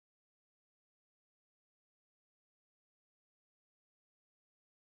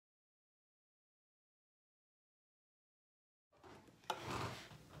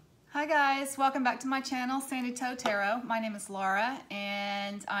Hi guys, welcome back to my channel, Sandy Toe Tarot. My name is Laura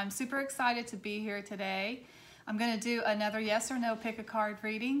and I'm super excited to be here today. I'm going to do another yes or no pick a card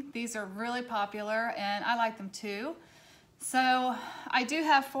reading. These are really popular and I like them too. So I do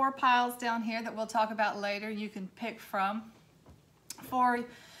have 4 piles down here that we'll talk about later you can pick from for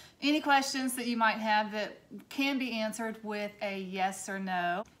any questions that you might have that can be answered with a yes or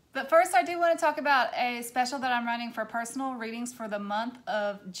no. But first, I do want to talk about a special that I'm running for personal readings for the month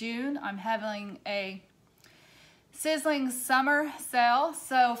of June. I'm having a sizzling summer sale.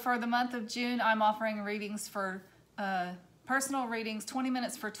 So for the month of June, I'm offering readings for personal readings, 20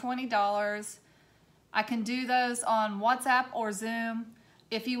 minutes for $20. I can do those on WhatsApp or Zoom.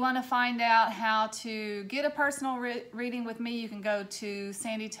 If you want to find out how to get a personal reading with me, you can go to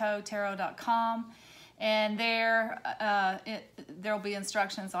sandytoetarot.com. And there will be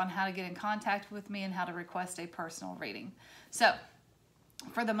instructions on how to get in contact with me and how to request a personal reading. So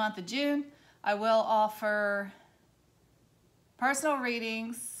for the month of June, I will offer personal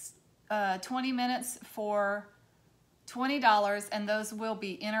readings, 20 minutes for $20, and those will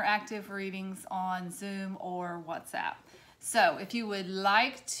be interactive readings on Zoom or WhatsApp. So if you would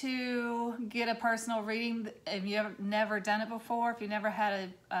like to get a personal reading, if you've never done it before, if you've never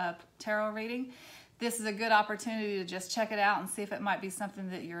had a tarot reading, this is a good opportunity to just check it out and see if it might be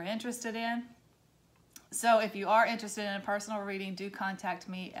something that you're interested in. So if you are interested in a personal reading, do contact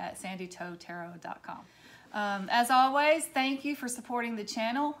me at sandytoetarot.com. As always, thank you for supporting the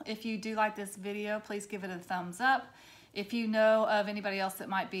channel. If you do like this video, please give it a thumbs up. If you know of anybody else that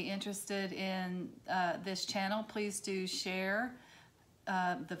might be interested in this channel, please do share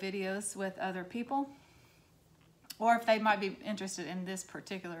the videos with other people. Or if they might be interested in this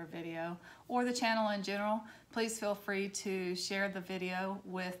particular video or the channel in general, please feel free to share the video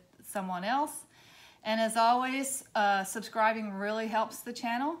with someone else. And as always, subscribing really helps the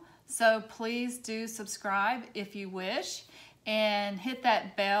channel. So please do subscribe if you wish and hit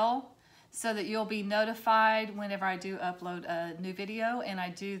that bell so that you'll be notified whenever I do upload a new video. And I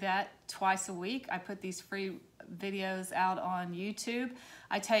do that twice a week. I put these free videos out on YouTube.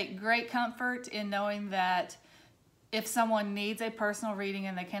 I take great comfort in knowing that if someone needs a personal reading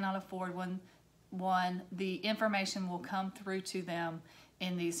and they cannot afford one, the information will come through to them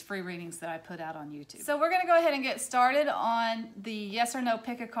in these free readings that I put out on YouTube. So we're going to go ahead and get started on the yes or no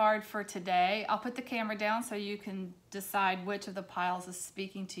pick a card for today. I'll put the camera down so you can decide which of the piles is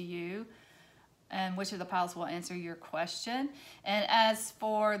speaking to you and which of the piles will answer your question. And as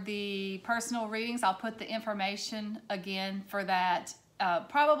for the personal readings, I'll put the information again for that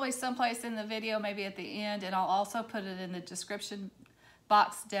probably someplace in the video, maybe at the end, and I'll also put it in the description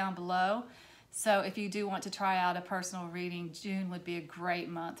box down below. So if you do want to try out a personal reading, June would be a great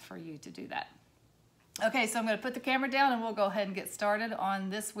month for you to do that. Okay, so I'm going to put the camera down and we'll go ahead and get started on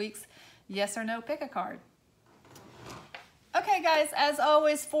this week's yes or no pick a card. Okay guys, as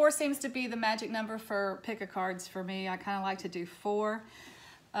always, 4 seems to be the magic number for pick a cards for me. I kind of like to do 4.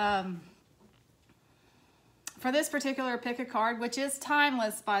 For this particular pick a card, which is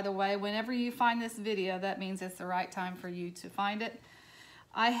timeless, by the way, whenever you find this video, that means it's the right time for you to find it.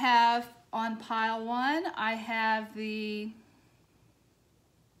 I have on pile 1, I have the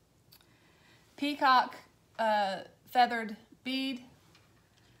peacock feathered bead.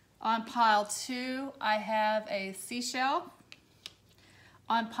 On pile 2, I have a seashell.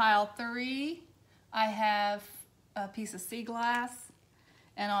 On pile 3, I have a piece of sea glass.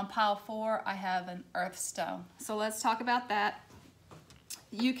 And on pile 4, I have an earth stone. So let's talk about that.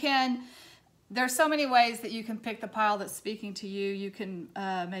 There's so many ways that you can pick the pile that's speaking to you. You can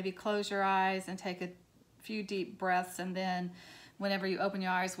maybe close your eyes and take a few deep breaths, and then whenever you open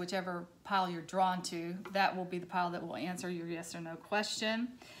your eyes, whichever pile you're drawn to, that will be the pile that will answer your yes or no question.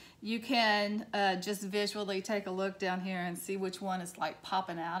 You can just visually take a look down here and see which one is like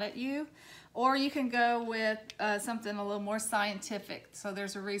popping out at you. Or you can go with something a little more scientific. So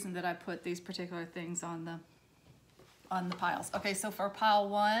there's a reason that I put these particular things on the piles. Okay, so for pile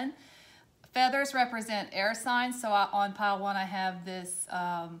 1, feathers represent air signs. So on pile 1, I have this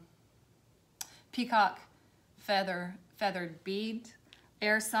peacock feathered bead.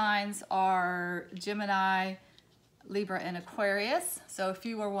 Air signs are Gemini, Libra, and Aquarius. So if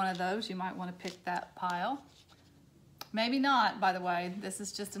you were one of those, you might want to pick that pile. Maybe not, by the way. This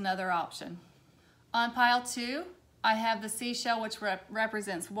is just another option. On pile 2, I have the seashell, which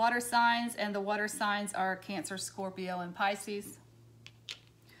represents water signs, and the water signs are Cancer, Scorpio, and Pisces.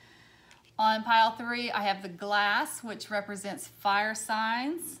 On pile 3, I have the glass, which represents fire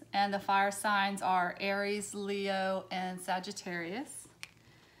signs, and the fire signs are Aries, Leo, and Sagittarius.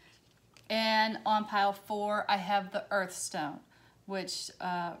 And on pile 4, I have the earth stone, which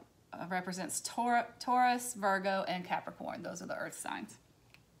represents Taurus, Virgo, and Capricorn. Those are the earth signs.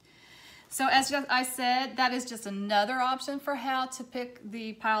 So as I said, that is just another option for how to pick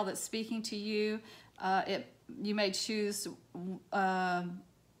the pile that's speaking to you. You may choose the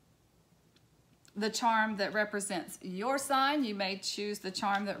charm that represents your sign. You may choose the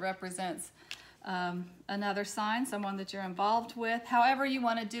charm that represents another sign, someone that you're involved with. However you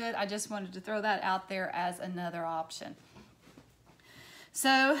want to do it, I just wanted to throw that out there as another option.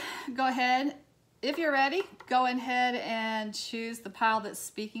 So go ahead, if you're ready, go ahead and choose the pile that's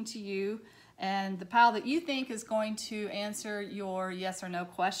speaking to you and the pile that you think is going to answer your yes or no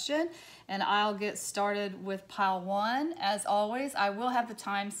question. And I'll get started with pile 1. As always, I will have the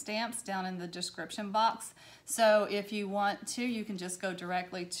timestamps down in the description box. So if you want to, you can just go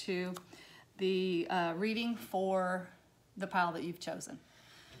directly to the reading for the pile that you've chosen.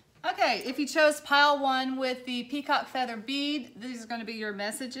 Okay, if you chose pile 1 with the peacock feather bead, these are going to be your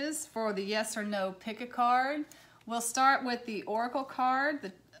messages for the yes or no pick a card. We'll start with the oracle card,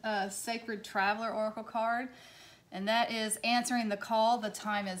 the Sacred Traveler oracle card, and that is answering the call, the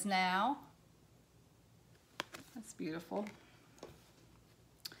time is now. That's beautiful.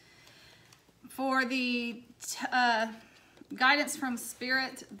 For the guidance from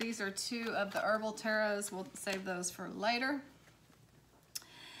Spirit, these are 2 of the herbal tarots. We'll save those for later.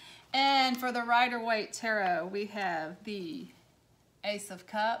 And for the Rider-Waite Tarot, we have the Ace of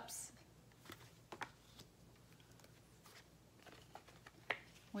Cups.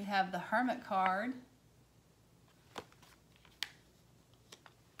 We have the Hermit card.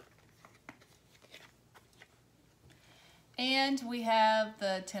 And we have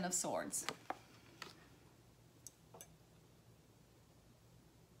the Ten of Swords.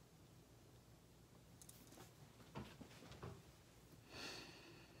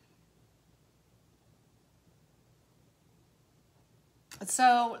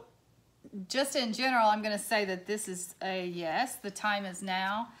 So just in general, I'm going to say that this is a yes, the time is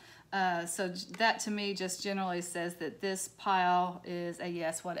now. So that to me just generally says that this pile is a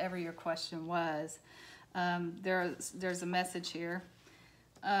yes, whatever your question was. There's a message here.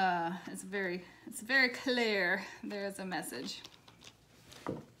 It's very clear. There's a message.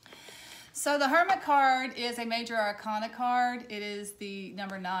 So the Hermit card is a Major Arcana card. It is the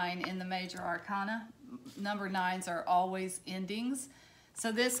number 9 in the Major Arcana. Number 9s are always endings.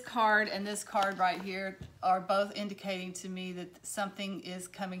 So this card and this card right here are both indicating to me that something is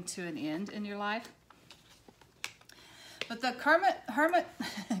coming to an end in your life. But the Kermit the Hermit.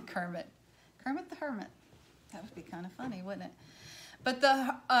 That would be kind of funny, wouldn't it? But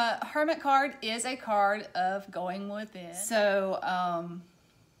the Hermit card is a card of going within.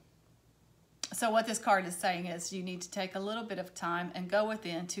 So what this card is saying is you need to take a little bit of time and go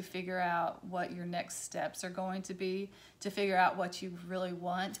within to figure out what your next steps are going to be, to figure out what you really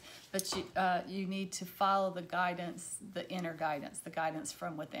want. But you need to follow the guidance, the inner guidance, the guidance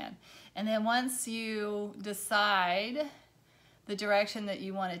from within. And then once you decide the direction that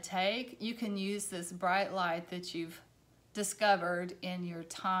you want to take, you can use this bright light that you've discovered in your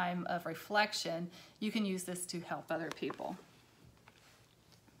time of reflection. You can use this to help other people.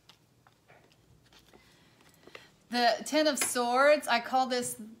 The Ten of Swords, I call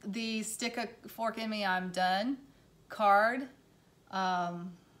this the Stick a Fork in Me, I'm Done card. I'll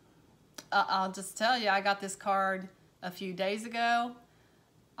just tell you, I got this card a few days ago.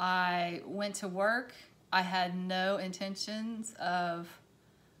 I went to work. I had no intentions of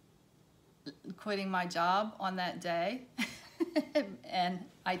quitting my job on that day, and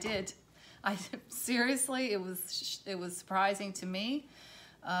I did. Seriously, it was surprising to me.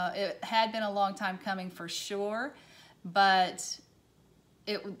 It had been a long time coming for sure, but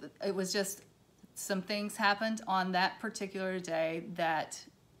it was just some things happened on that particular day that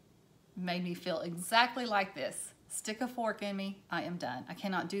made me feel exactly like this. Stick a fork in me, I am done. I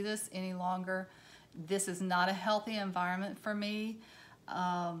cannot do this any longer. This is not a healthy environment for me.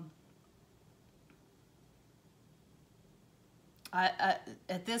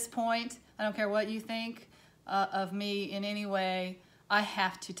 At this point, I don't care what you think of me in any way, I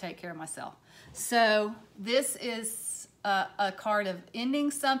have to take care of myself. So this is a card of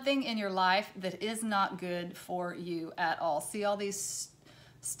ending something in your life that is not good for you at all. See all these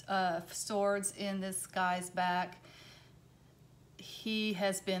swords in this guy's back? He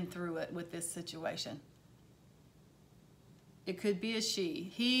has been through it with this situation. It could be a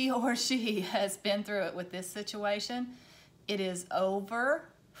she. He or she has been through it with this situation. It is over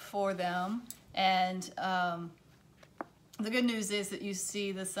for them, and the good news is that you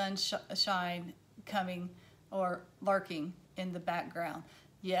see the sunshine coming or lurking in the background.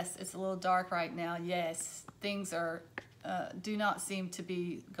 Yes, it's a little dark right now. Yes, things are do not seem to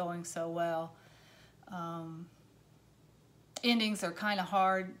be going so well. Endings are kind of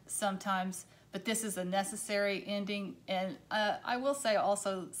hard sometimes, but this is a necessary ending. And I will say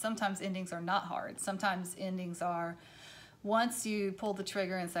also, sometimes endings are not hard. Sometimes endings are, once you pull the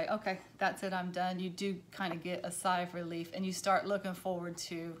trigger and say, okay, that's it, I'm done, you do kind of get a sigh of relief, and you start looking forward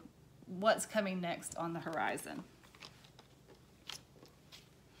to what's coming next on the horizon.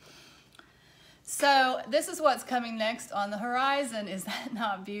 So this is what's coming next on the horizon. Is that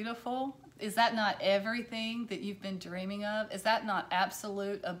not beautiful? Is that not everything that you've been dreaming of? Is that not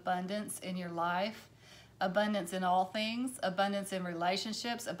absolute abundance in your life? Abundance in all things, abundance in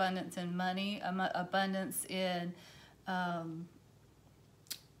relationships, abundance in money, abundance in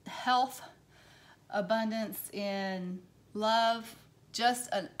health, abundance in love, just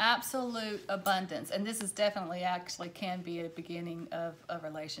an absolute abundance. And this is definitely actually can be a beginning of a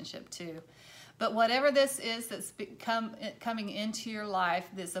relationship too. But whatever this is that's coming into your life,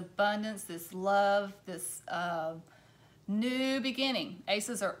 this abundance, this love, this new beginning.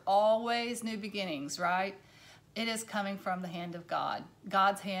 Aces are always new beginnings, right? It is coming from the hand of God.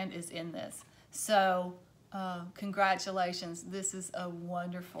 God's hand is in this. So congratulations. This is a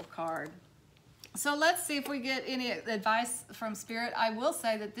wonderful card. So let's see if we get any advice from Spirit. I will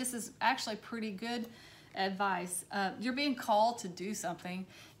say that this is actually pretty good advice. You're being called to do something,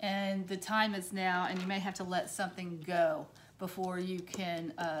 and the time is now, and you may have to let something go before you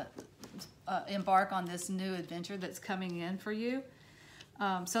can embark on this new adventure that's coming in for you.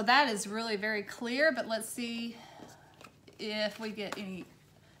 So that is really very clear, but let's see if we get any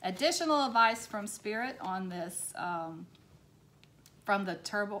additional advice from Spirit on this from the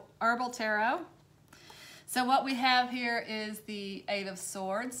Herbal Tarot. So what we have here is the Eight of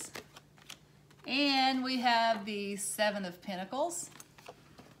Swords, and we have the Seven of Pentacles.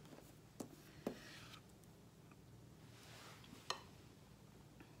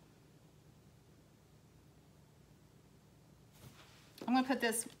 I'm going to put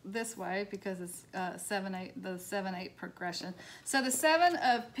this way because it's 7-8, the 7-8 progression. So the Seven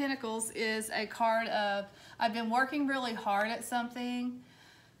of Pentacles is a card of, I've been working really hard at something.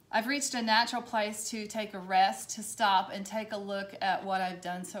 I've reached a natural place to take a rest, to stop and take a look at what I've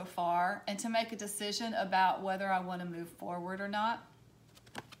done so far, and to make a decision about whether I want to move forward or not.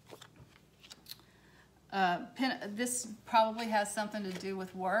 This probably has something to do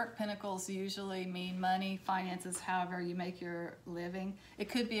with work. Pentacles usually mean money, finances, however you make your living. It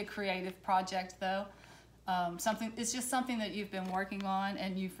could be a creative project though. It's just something that you've been working on,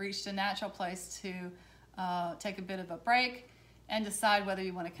 and you've reached a natural place to take a bit of a break and decide whether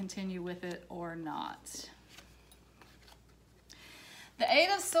you want to continue with it or not. The Eight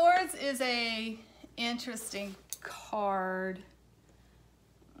of Swords is a interesting card.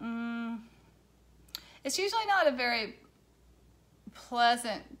 It's usually not a very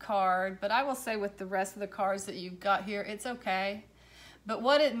pleasant card, but I will say with the rest of the cards that you've got here, it's okay. But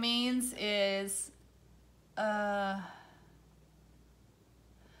what it means is, I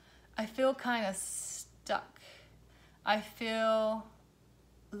feel kind of stuck. I feel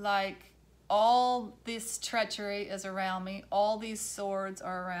like all this treachery is around me. All these swords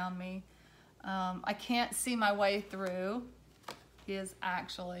are around me. I can't see my way through. He is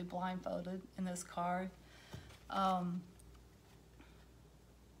actually blindfolded in this card. I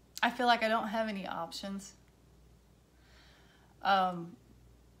feel like I don't have any options.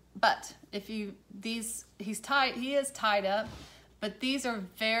 But if he is tied up, but these are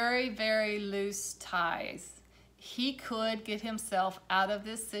very, very loose ties. He could get himself out of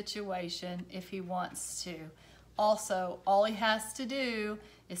this situation if he wants to. Also, all he has to do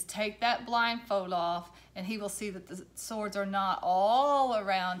is take that blindfold off, and he will see that the swords are not all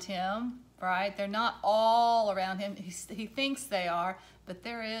around him, right? They're not all around him. He thinks they are, but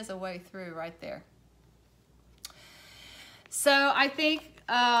there is a way through right there. So I think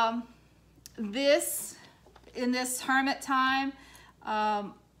in this hermit time,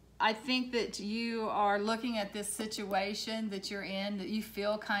 I think that you are looking at this situation that you're in, that you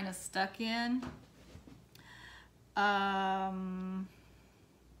feel kind of stuck in. I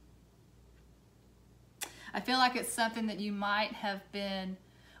feel like it's something that you might have been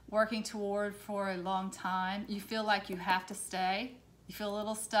working toward for a long time. You feel like you have to stay. You feel a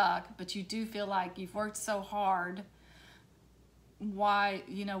little stuck, but you do feel like you've worked so hard. Why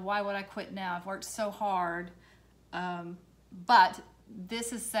would I quit now? I've worked so hard. But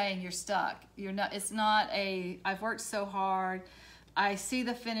this is saying you're stuck. It's not I've worked so hard. I see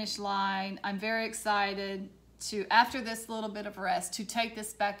the finish line. I'm very excited to, after this little bit of rest, to take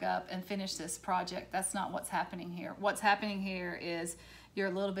this back up and finish this project. That's not what's happening here. What's happening here is you're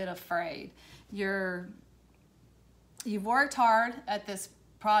a little bit afraid. You're you've worked hard at this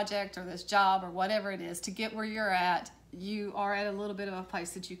project or this job or whatever it is to get where you're at. You are at a little bit of a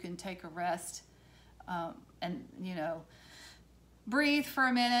place that you can take a rest, and, you know, breathe for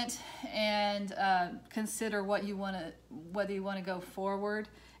a minute and consider what you want to, whether you want to go forward.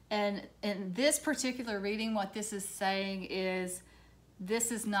 And in this particular reading, what this is saying is,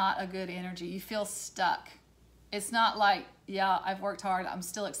 this is not a good energy. You feel stuck. It's not like, yeah, I've worked hard, I'm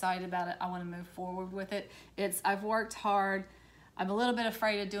still excited about it, I want to move forward with it. It's, I've worked hard, I'm a little bit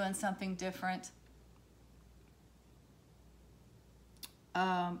afraid of doing something different.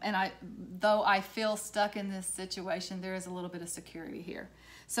 And though I feel stuck in this situation, there is a little bit of security here.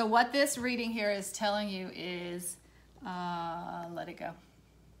 So what this reading here is telling you is, let it go.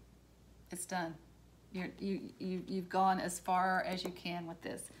 It's done. You've gone as far as you can with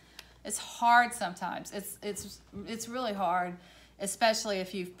this. It's hard sometimes. It's really hard, especially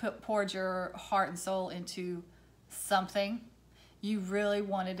if you've poured your heart and soul into something. You really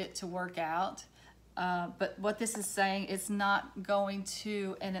wanted it to work out. But what this is saying, it's not going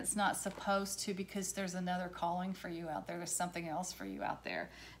to, and it's not supposed to, because there's another calling for you out there. There's something else for you out there.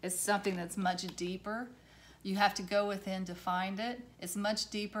 It's something that's much deeper. You have to go within to find it. It's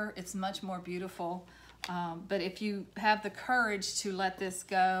much deeper. It's much more beautiful. But if you have the courage to let this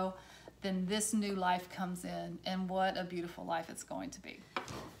go, then this new life comes in, and what a beautiful life it's going to be.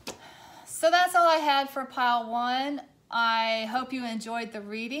 So that's all I had for pile 1. I hope you enjoyed the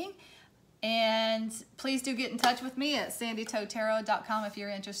reading, and please do get in touch with me at sandytoetarot.com if you're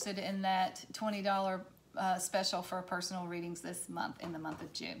interested in that $20 special for personal readings this month, in the month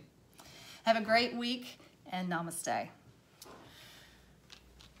of June. Have a great week, and namaste.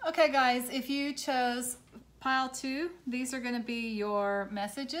 Okay guys, if you chose pile 2, these are going to be your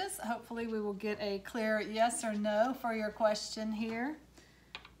messages. Hopefully we will get a clear yes or no for your question here.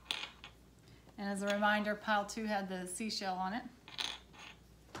 And as a reminder, pile 2 had the seashell on it.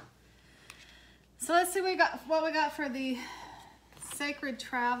 So let's see what we got for the Sacred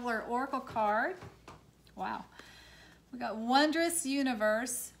Traveler Oracle card. Wow. We got Wondrous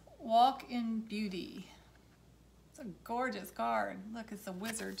Universe, Walk in Beauty. It's a gorgeous card. Look, it's a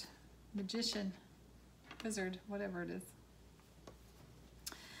wizard, magician, wizard, whatever it is.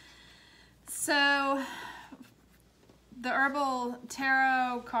 So the Herbal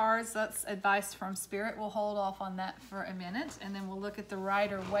Tarot cards, that's advice from Spirit. We'll hold off on that for a minute, and then we'll look at the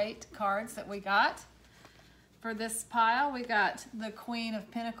Rider-Waite cards that we got. For this pile, we got the Queen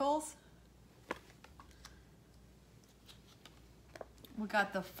of Pentacles. We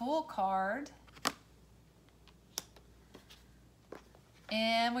got the Fool card.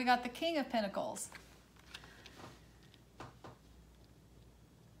 And we got the King of Pentacles.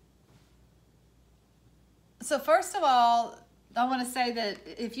 So first of all, I want to say that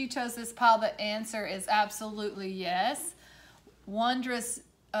if you chose this pile, the answer is absolutely yes. Wondrous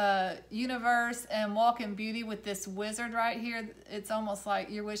universe and walk in beauty with this wizard right here. It's almost like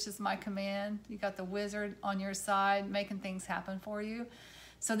your wish is my command. You got the wizard on your side making things happen for you.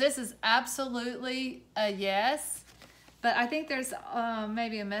 So this is absolutely a yes. But I think there's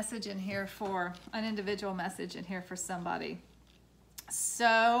maybe a message in here for, an individual message in here for somebody.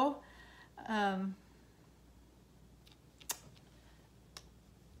 So,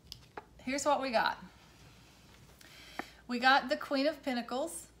 here's what we got. We got the Queen of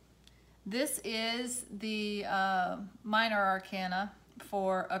Pentacles. This is the minor arcana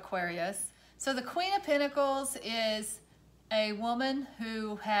for Aquarius. So the Queen of Pentacles is a woman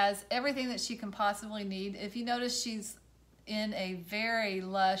who has everything that she can possibly need. If you notice, she's in a very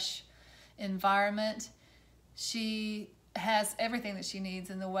lush environment. She has everything that she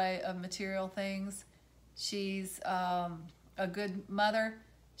needs in the way of material things. She's a good mother.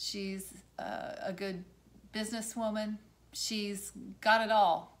 She's a good businesswoman. She's got it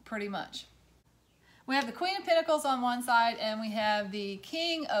all, pretty much. We have the Queen of Pentacles on one side, and we have the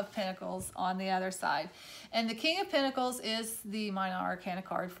King of Pentacles on the other side. And the King of Pentacles is the minor arcana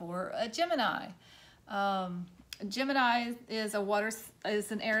card for a Gemini. Gemini is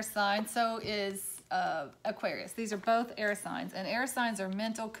an air sign, so is Aquarius. These are both air signs, and air signs are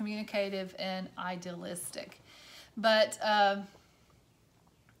mental, communicative, and idealistic. But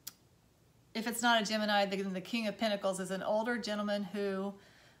if it's not a Gemini, then the King of Pentacles is an older gentleman who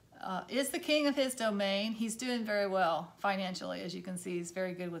is the king of his domain. He's doing very well financially, as you can see. He's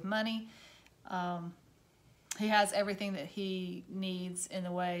very good with money. He has everything that he needs in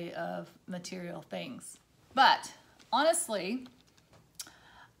the way of material things. But honestly,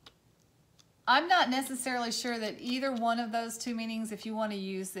 I'm not necessarily sure that either one of those two meanings, if you want to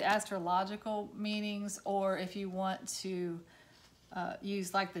use the astrological meanings or if you want to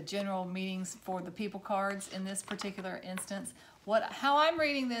use like the general meanings for the people cards in this particular instance. How I'm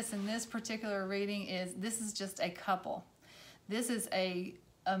reading this in this particular reading is this is just a couple. This is a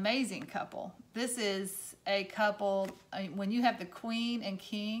amazing couple. This is a couple, when you have the queen and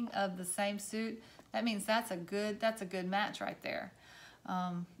king of the same suit, that means that's a good match right there.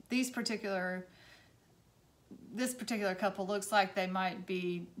 This particular couple looks like they might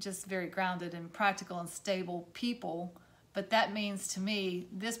be just very grounded and practical and stable people, but that means to me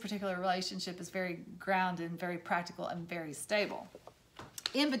this particular relationship is very grounded and very practical and very stable.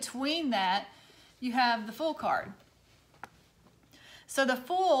 In between that, you have the Fool card. So the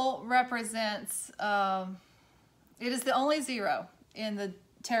Fool represents, it is the only zero in the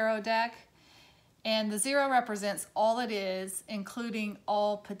tarot deck, and the zero represents all it is, including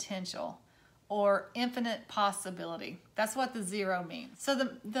all potential or infinite possibility. That's what the zero means. So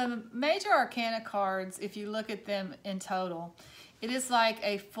the major arcana cards, if you look at them in total, it is like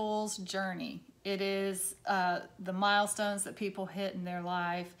a fool's journey. It is the milestones that people hit in their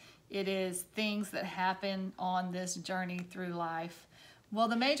life. It is things that happen on this journey through life. Well,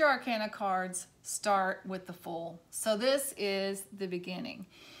 the major arcana cards start with the Fool. So this is the beginning.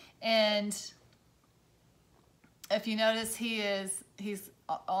 And if you notice, he's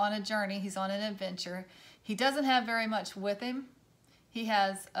on a journey, he's on an adventure. He doesn't have very much with him. He's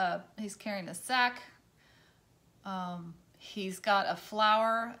carrying a sack. He's got a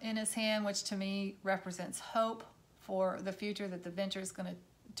flower in his hand, which to me represents hope for the future, that the venture is going to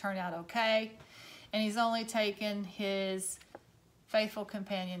turn out okay. And he's only taken his faithful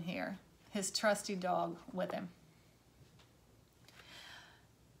companion here, his trusty dog, with him.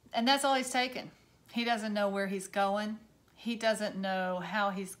 And that's all he's taken. He doesn't know where he's going. He doesn't know how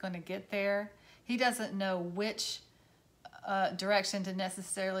he's going to get there. He doesn't know which direction to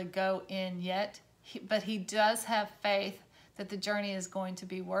necessarily go in yet. But he does have faith that the journey is going to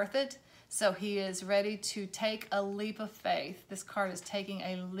be worth it. So he is ready to take a leap of faith. This card is taking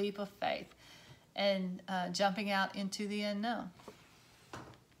a leap of faith and jumping out into the unknown.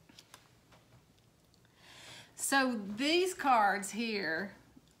 So these cards here,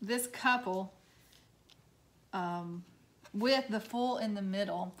 this couple, with the Fool in the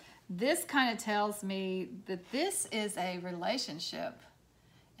middle, this kind of tells me that this is a relationship.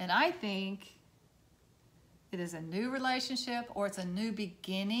 And I think it is a new relationship, or it's a new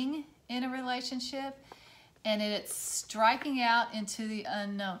beginning in a relationship, and it's striking out into the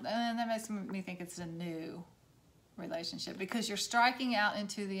unknown. And that makes me think it's a new relationship, because you're striking out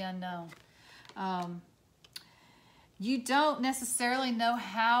into the unknown. You don't necessarily know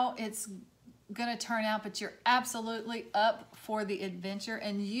how it's going to turn out, but you're absolutely up for the adventure.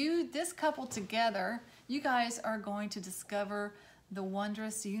 And this couple together, you guys are going to discover the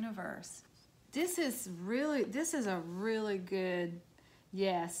wondrous universe. This is a really good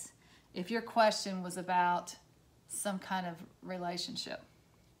yes, if your question was about some kind of relationship.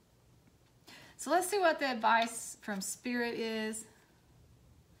 So let's see what the advice from Spirit is.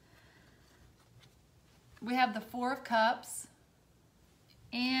 We have the Four of Cups,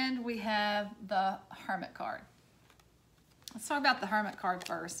 and we have the Hermit card. Let's talk about the Hermit card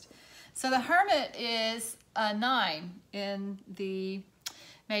first. So the Hermit is a 9 in the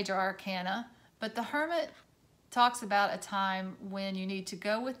major arcana, but the Hermit talks about a time when you need to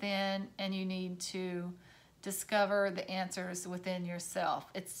go within and you need to discover the answers within yourself.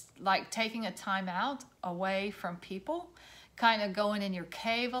 It's like taking a time out away from people, kind of going in your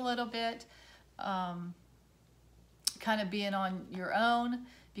cave a little bit, kind of being on your own,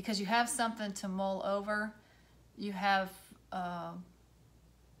 because you have something to mull over. You have,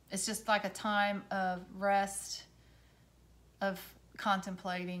 it's just like a time of rest, of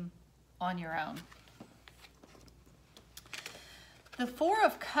contemplating on your own. The Four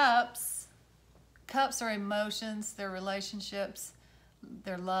of Cups, cups are emotions, they're relationships,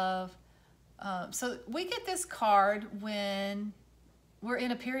 they're love. So we get this card when we're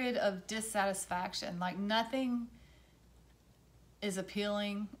in a period of dissatisfaction, like nothing is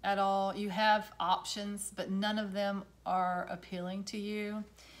appealing at all. You have options, but none of them are appealing to you.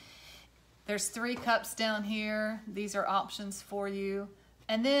 There's 3 cups down here. These are options for you.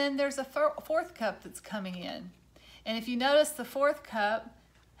 And then there's a 4th cup that's coming in. And if you notice, the 4th cup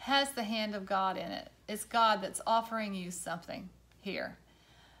has the hand of God in it. It's God that's offering you something here.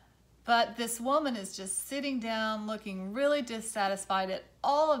 But this woman is just sitting down looking really dissatisfied at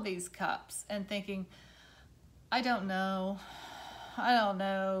all of these cups and thinking, I don't know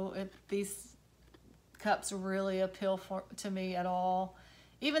if these cups really appeal to me at all.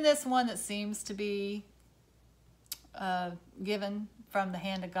 Even this one that seems to be given from the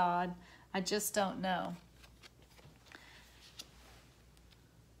hand of God, I just don't know.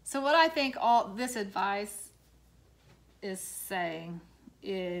 So what I think all this advice is saying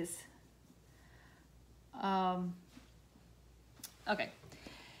is, okay,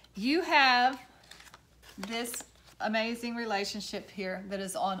 you have this amazing relationship here that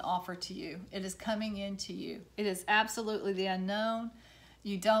is on offer to you. It is coming into you. It is absolutely the unknown.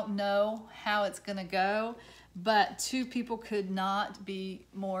 You don't know how it's going to go, but two people could not be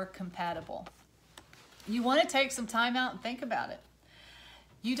more compatible. You want to take some time out and think about it.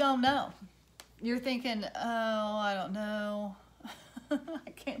 You don't know. You're thinking, oh, I don't know.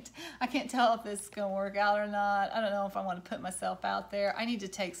 I can't tell if this is going to work out or not. I don't know if I want to put myself out there. I need to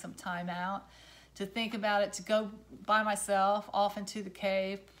take some time out to think about it, to go by myself off into the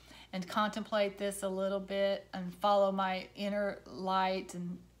cave and contemplate this a little bit and follow my inner light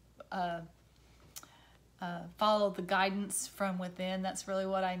and follow the guidance from within. That's really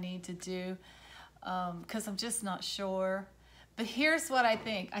what I need to do, because I'm just not sure. But here's what I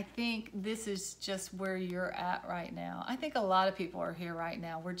think. I think this is just where you're at right now. I think a lot of people are here right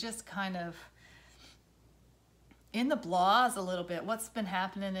now. We're just kind of in the blahs a little bit. What's been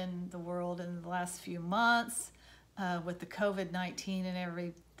happening in the world in the last few months with the COVID-19 and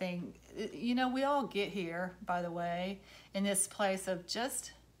everything. You know, we all get here, by the way, in this place of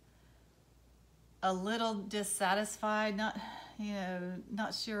just a little dissatisfied, not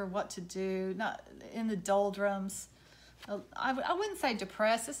sure what to do, not in the doldrums. I wouldn't say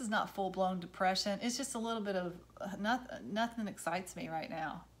depressed. This is not full-blown depression. It's just a little bit of nothing excites me right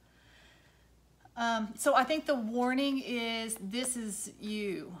now. So I think the warning is, this is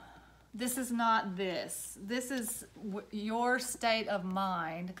you. This is not this. This is your state of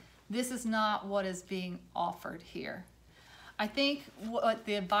mind. This is not what is being offered here. I think what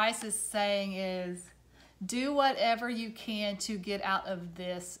the advice is saying is, do whatever you can to get out of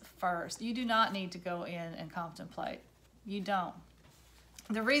this first. You do not need to go in and contemplate. You don't.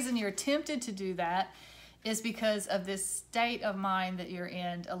 The reason you're tempted to do that is because of this state of mind that you're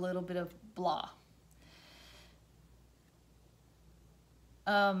in, a little bit of blah.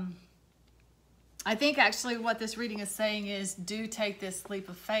 I think actually what this reading is saying is, do take this leap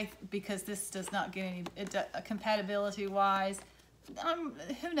of faith, because this does not get any, compatibility wise,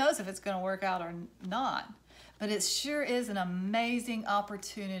 who knows if it's going to work out or not, but it sure is an amazing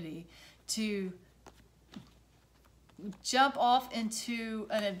opportunity to jump off into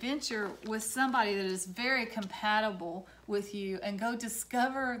an adventure with somebody that is very compatible with you and go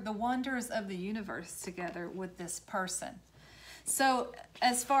discover the wonders of the universe together with this person. So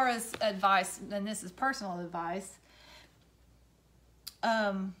as far as advice, and this is personal advice,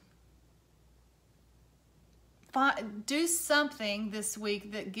 do something this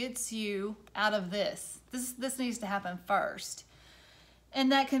week that gets you out of this. This needs to happen first. And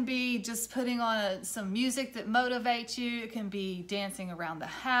that can be just putting on some music that motivates you. It can be dancing around the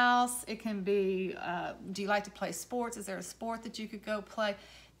house. It can be, do you like to play sports? Is there a sport that you could go play?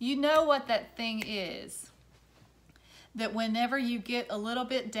 You know what that thing is. That whenever you get a little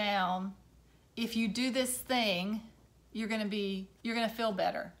bit down, if you do this thing, you're gonna feel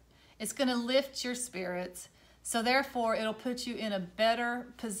better. It's gonna lift your spirits. So therefore, it'll put you in a better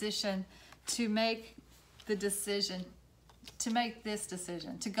position to make the decision,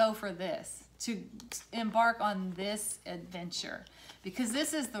 to go for this, to embark on this adventure, because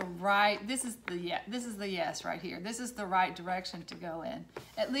this is the yes right here. This is the right direction to go in.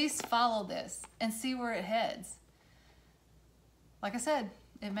 At least follow this and see where it heads. Like I said,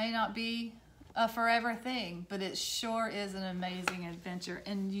 it may not be a forever thing, but it sure is an amazing adventure,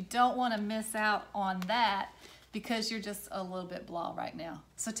 and you don't want to miss out on that because you're just a little bit blah right now.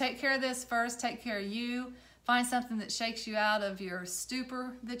 So take care of this first. Take care of you. Find something that shakes you out of your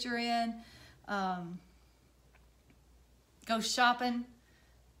stupor that you're in. Go shopping.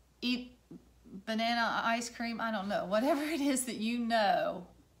 Eat banana ice cream. I don't know. Whatever it is that you know.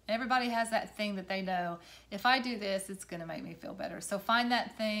 Everybody has that thing that they know. If I do this, it's going to make me feel better. So find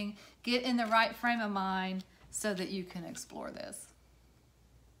that thing. Get in the right frame of mind so that you can explore this.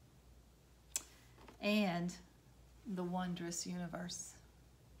 And the wondrous universe.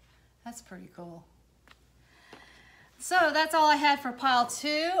 That's pretty cool. So that's all I had for pile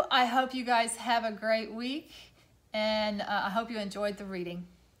 2. I hope you guys have a great week, and I hope you enjoyed the reading.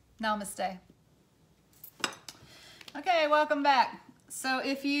 Namaste. Okay, welcome back. So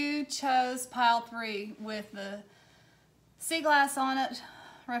if you chose pile 3 with the sea glass on it,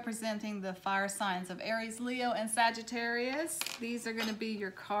 representing the fire signs of Aries, Leo, and Sagittarius, these are going to be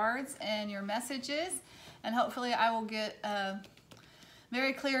your cards and your messages, and hopefully I will get a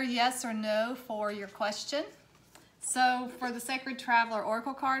very clear yes or no for your question. So for the Sacred Traveler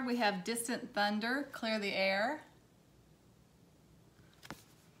Oracle card, we have Distant Thunder, Clear the Air.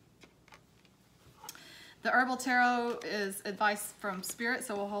 The Herbal Tarot is advice from Spirit,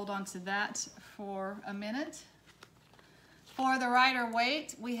 so we'll hold on to that for a minute. For the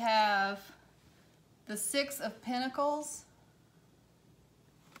Rider-Waite, we have the Six of Pentacles,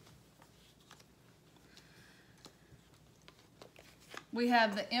 we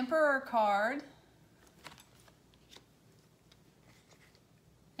have the Emperor card,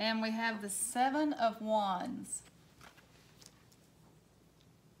 and we have the Seven of Wands.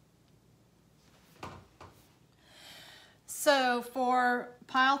 So for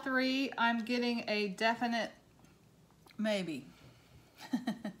pile 3, I'm getting a definite maybe.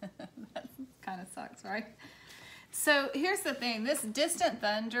 That kind of sucks, right? So here's the thing. This distant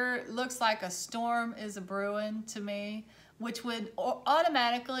thunder looks like a storm is a brewing to me, which would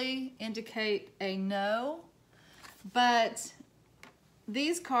automatically indicate a no. But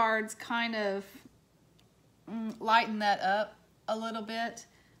these cards kind of lighten that up a little bit.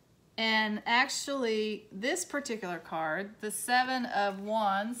 And actually, this particular card, the Seven of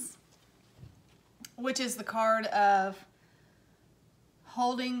Wands, which is the card of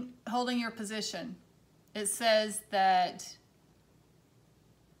holding your position. It says that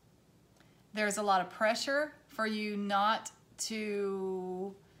there's a lot of pressure for you not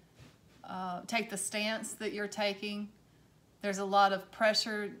to take the stance that you're taking. There's a lot of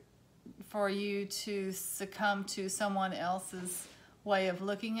pressure for you to succumb to someone else's way of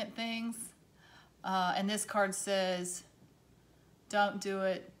looking at things. And this card says, don't do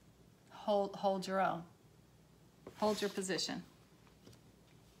it. Hold your own. Hold your position.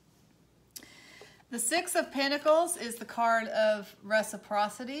 The Six of Pentacles is the card of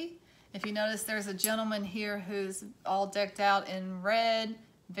reciprocity. If you notice, there's a gentleman here who's all decked out in red,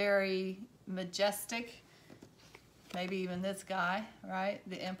 very majestic. Maybe even this guy, right?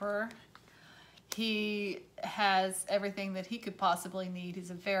 The Emperor. He has everything that he could possibly need.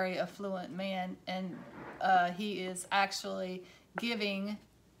 He's a very affluent man, and he is actually giving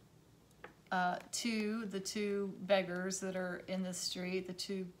to the two beggars that are in the street, the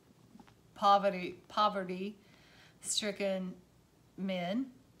two poverty-stricken men.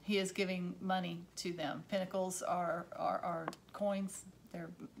 He is giving money to them. Pentacles are coins.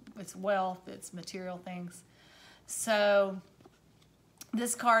 It's wealth. It's material things. So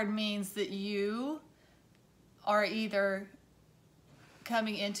this card means that you are either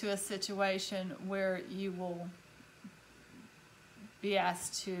coming into a situation where you will be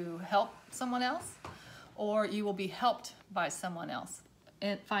asked to help someone else, or you will be helped by someone else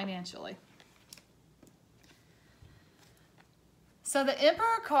financially. So the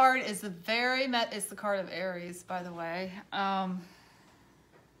Emperor card is it's the card of Aries, by the way.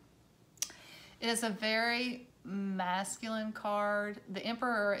 It is a very masculine card. The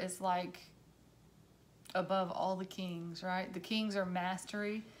Emperor is like above all the kings, right? The kings are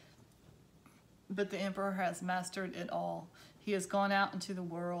mastery, but the Emperor has mastered it all. He has gone out into the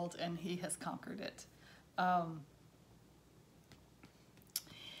world and he has conquered it.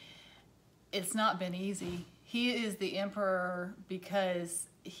 It's not been easy. He is the Emperor because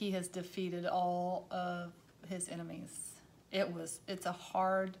he has defeated all of his enemies. It's a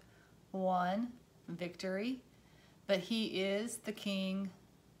hard won victory, but he is the king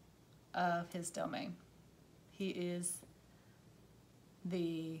of his domain. He is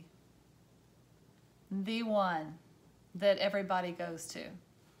the one that everybody goes to.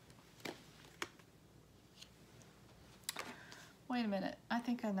 Wait a minute, I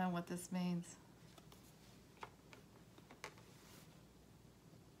think I know what this means.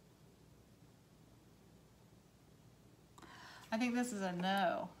 I think this is a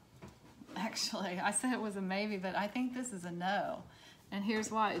no. Actually, I said it was a maybe, but I think this is a no. And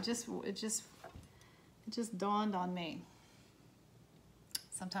here's why. It just dawned on me.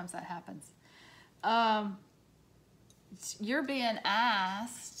 Sometimes that happens. You're being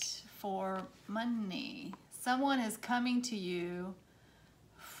asked for money. Someone is coming to you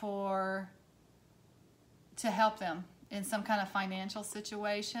to help them in some kind of financial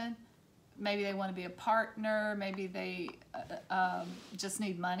situation. Maybe they want to be a partner. Maybe they just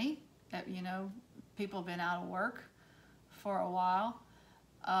need money. You know, people have been out of work for a while.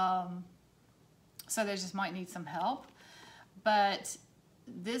 So they just might need some help. But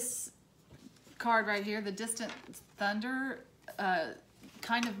this card right here, the Distant Thunder,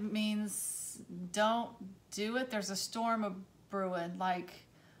 kind of means don't do it. There's a storm of brewing. Like,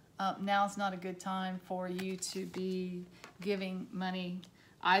 now's not a good time for you to be giving money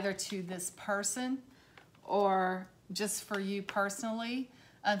either to this person or just for you personally.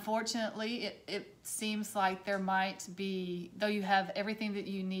 Unfortunately, it seems like there might be, though you have everything that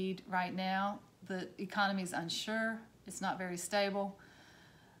you need right now, the economy is unsure. It's not very stable.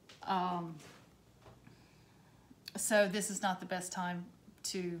 So this is not the best time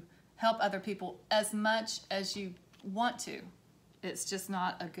to help other people as much as you want to. It's just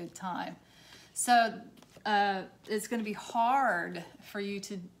not a good time. So it's going to be hard for you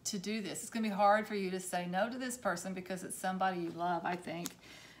to do this. It's going to be hard for you to say no to this person because it's somebody you love, I think.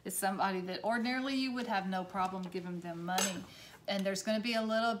 It's somebody that ordinarily you would have no problem giving them money. And there's going to be a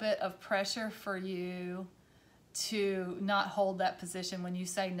little bit of pressure for you to not hold that position. When you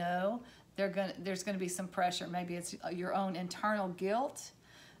say no, there's going to be some pressure. Maybe it's your own internal guilt.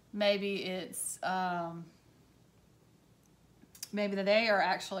 Maybe it's maybe they are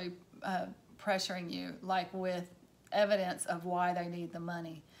actually pressuring you, like with evidence of why they need the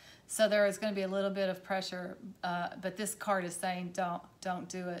money. So there is going to be a little bit of pressure, but this card is saying don't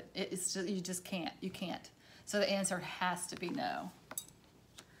do it. It's just, you just can't. You can't. So the answer has to be no.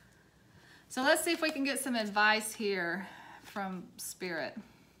 So let's see if we can get some advice here from Spirit.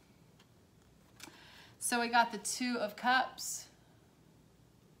 So we got the Two of Cups.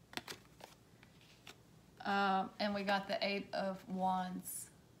 And we got the Eight of Wands.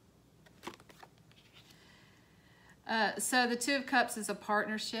 So the Two of Cups is a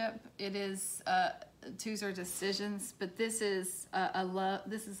partnership. It is, twos are decisions, but this is a love.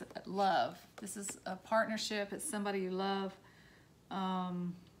 This is love. This is a partnership. It's somebody you love.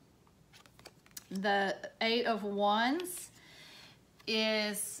 The Eight of Wands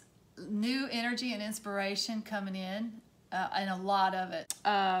is new energy and inspiration coming in, and a lot of it.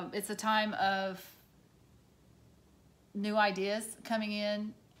 It's a time of new ideas coming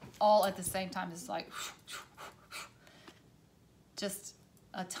in all at the same time. It's like just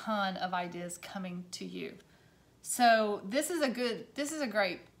a ton of ideas coming to you. So this is a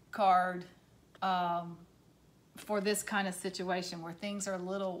great card for this kind of situation where things are a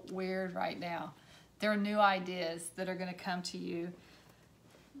little weird right now. There are new ideas that are going to come to you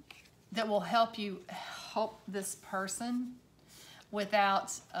that will help you help this person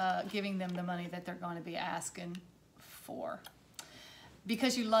without giving them the money that they're going to be asking for,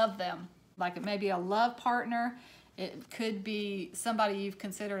 because you love them. Like it may be a love partner. It could be somebody you've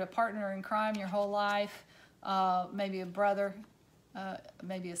considered a partner in crime your whole life, maybe a brother,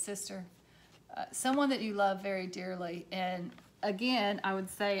 maybe a sister, someone that you love very dearly. And again, I would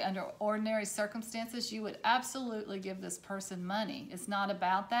say under ordinary circumstances, you would absolutely give this person money. It's not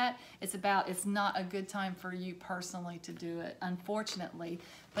about that. It's about it's not a good time for you personally to do it, unfortunately.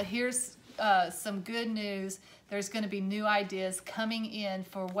 But here's some good news. There's going to be new ideas coming in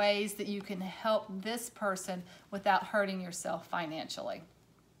for ways that you can help this person without hurting yourself financially.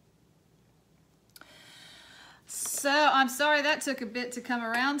 So I'm sorry that took a bit to come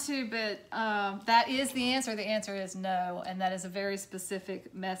around to, but that is the answer. The answer is no, and that is a very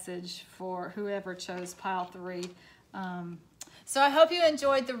specific message for whoever chose pile 3. So I hope you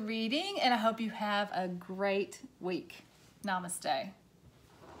enjoyed the reading, and I hope you have a great week. Namaste.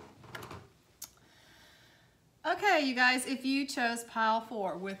 Okay, you guys, if you chose pile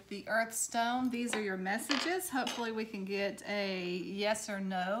 4 with the Earth Stone, these are your messages. Hopefully we can get a yes or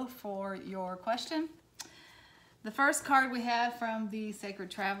no for your question. The first card we have from the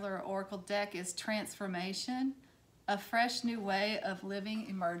Sacred Traveler Oracle deck is Transformation. A fresh new way of living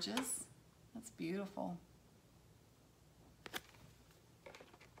emerges. That's beautiful.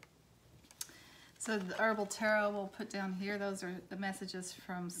 So the Herbal Tarot we'll put down here. Those are the messages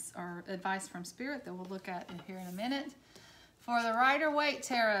from, or advice from Spirit that we'll look at here in a minute. For the Rider-Waite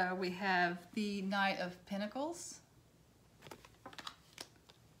Tarot, we have the Knight of Pentacles.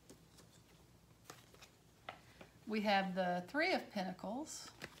 We have the Three of Pentacles.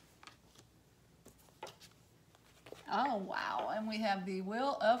 Oh, wow. And we have the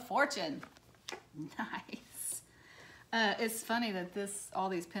Wheel of Fortune. Nice. It's funny that all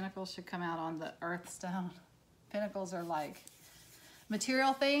these pentacles should come out on the Earth Stone. Pentacles are like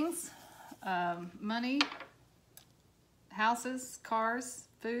material things, money, houses, cars,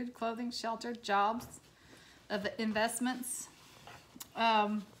 food, clothing, shelter, jobs, investments.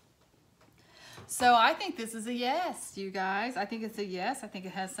 So I think this is a yes, you guys. I think it's a yes. I think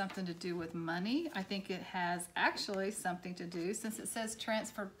it has something to do with money. I think it has actually something to do, since it says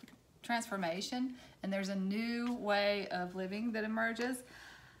transformation, and there's a new way of living that emerges.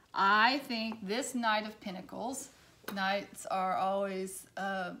 I think this Knight of Pentacles, knights are always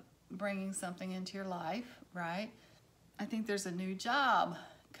bringing something into your life, right? I think there's a new job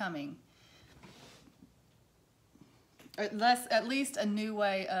coming. At least a new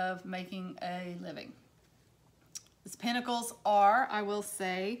way of making a living. These pentacles are, I will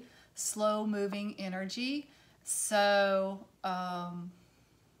say, slow-moving energy. So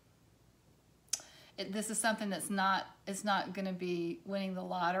this is something that's not, it's not going to be winning the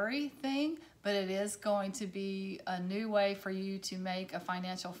lottery thing, but it is going to be a new way for you to make a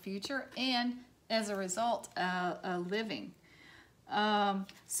financial future and, as a result, a living.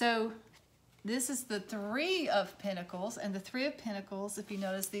 So this is the Three of Pentacles, and the Three of Pentacles, if you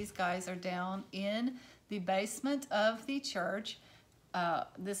notice, these guys are down in the basement of the church.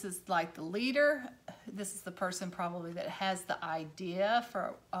 This is like the leader. This is the person probably that has the idea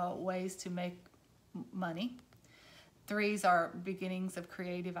for ways to make money. Threes are beginnings of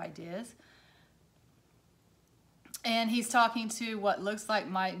creative ideas. And he's talking to what looks like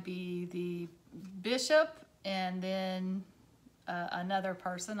might be the bishop, and then another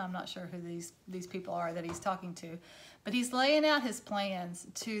person. I'm not sure who these people are that he's talking to, but he's laying out his plans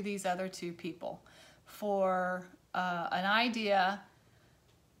to these other two people for an idea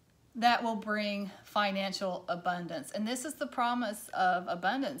that will bring financial abundance. And this is the promise of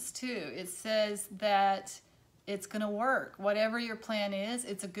abundance too. It says that it's going to work. Whatever your plan is,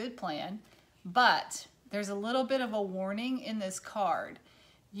 it's a good plan, but there's a little bit of a warning in this card.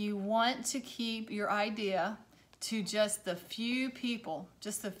 You want to keep your idea to just the few people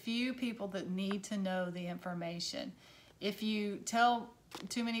that need to know the information. If you tell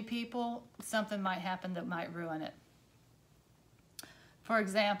too many people, something might happen that might ruin it. For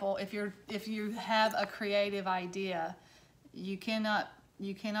example, if you have a creative idea, you cannot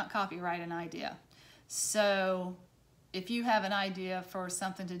copyright an idea. So if you have an idea for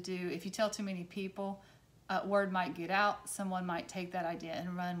something to do, if you tell too many people, word might get out. Someone might take that idea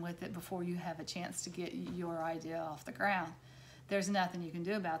and run with it before you have a chance to get your idea off the ground. There's nothing you can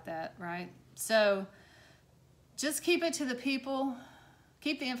do about that, right? So just keep it to the people.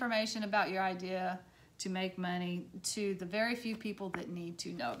 Keep the information about your idea to make money to the very few people that need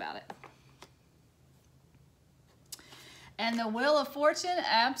to know about it. And the Wheel of Fortune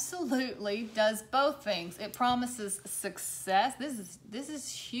absolutely does both things. It promises success. This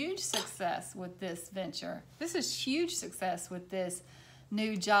is huge success with this venture. This is huge success with this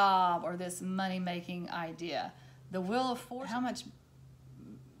new job or this money-making idea. The Wheel of Fortune, how much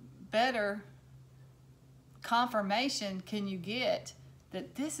better confirmation can you get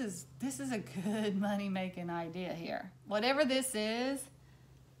that this is a good money-making idea here? Whatever this is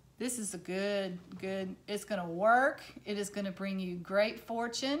a good, it's going to work. It is going to bring you great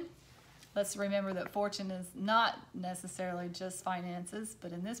fortune. Let's remember that fortune is not necessarily just finances,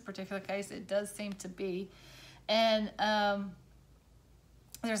 but in this particular case, it does seem to be. And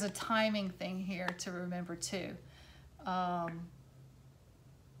there's a timing thing here to remember too.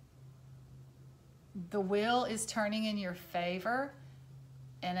 The wheel is turning in your favor.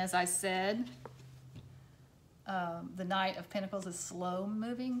 And as I said, the Knight of Pentacles is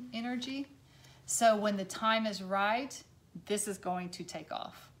slow-moving energy. So when the time is right, this is going to take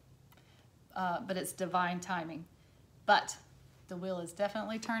off. But it's divine timing. But the wheel is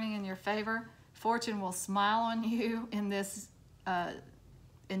definitely turning in your favor. Fortune will smile on you in this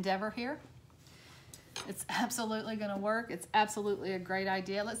endeavor here. It's absolutely going to work. It's absolutely a great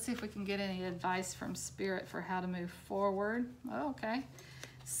idea. Let's see if we can get any advice from Spirit for how to move forward. Oh, okay.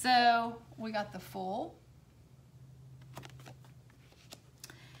 So we got the Fool.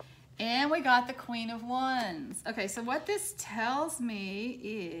 And we got the Queen of Wands. Okay, so what this tells me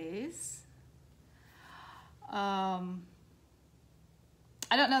is, I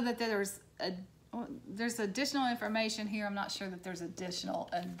don't know that there's additional information here. I'm not sure that there's additional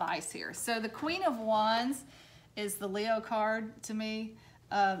advice here. So the Queen of Wands is the Leo card to me.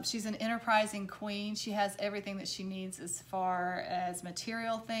 She's an enterprising queen. She has everything that she needs as far as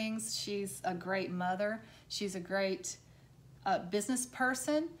material things. She's a great mother. She's a great business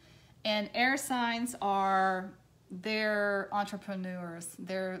person. And air signs they're entrepreneurs,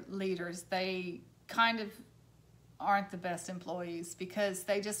 they're leaders. They kind of aren't the best employees because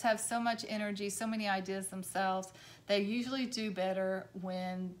they just have so much energy, so many ideas themselves. They usually do better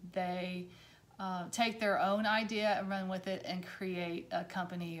when they take their own idea and run with it and create a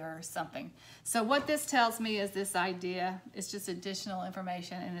company or something. So what this tells me is this idea is just additional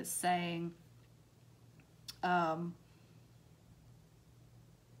information, and it's saying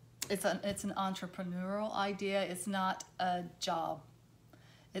it's an entrepreneurial idea. It's not a job.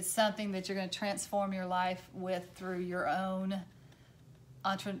 It's something that you're going to transform your life with through your own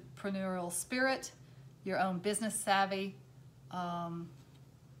entrepreneurial spirit, your own business savvy,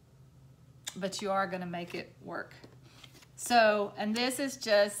 but you are going to make it work. So, and this is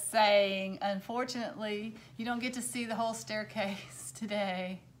just saying, unfortunately, you don't get to see the whole staircase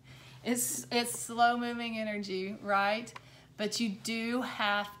today. It's slow-moving energy, right? But you do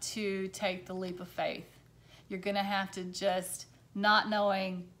have to take the leap of faith. You're going to have to just, not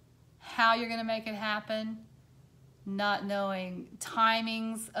knowing how you're going to make it happen, not knowing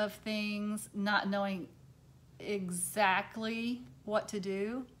timings of things, not knowing exactly what to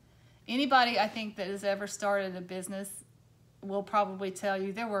do. Anybody, I think, that has ever started a business will probably tell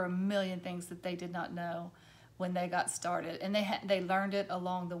you there were a million things that they did not know when they got started, and they learned it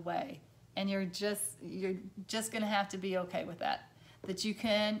along the way. And you're just going to have to be okay with that. That you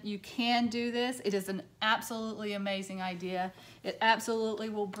can do this. It is an absolutely amazing idea. It absolutely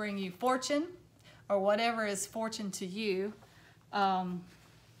will bring you fortune, or whatever is fortune to you. But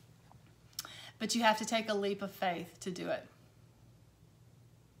you have to take a leap of faith to do it.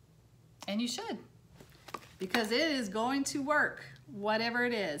 And you should, because it is going to work. Whatever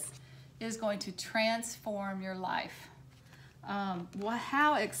it is going to transform your life.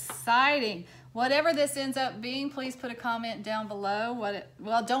 How exciting. Whatever this ends up being, please put a comment down below.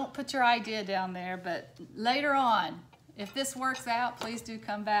 Well, don't put your idea down there, but later on, if this works out, please do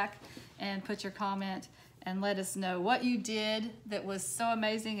come back and put your comment and let us know what you did that was so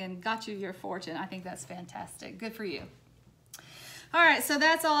amazing and got you your fortune. I think that's fantastic. Good for you. All right, so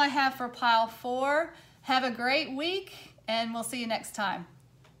that's all I have for pile 4. Have a great week, and we'll see you next time.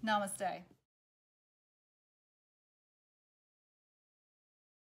 Namaste.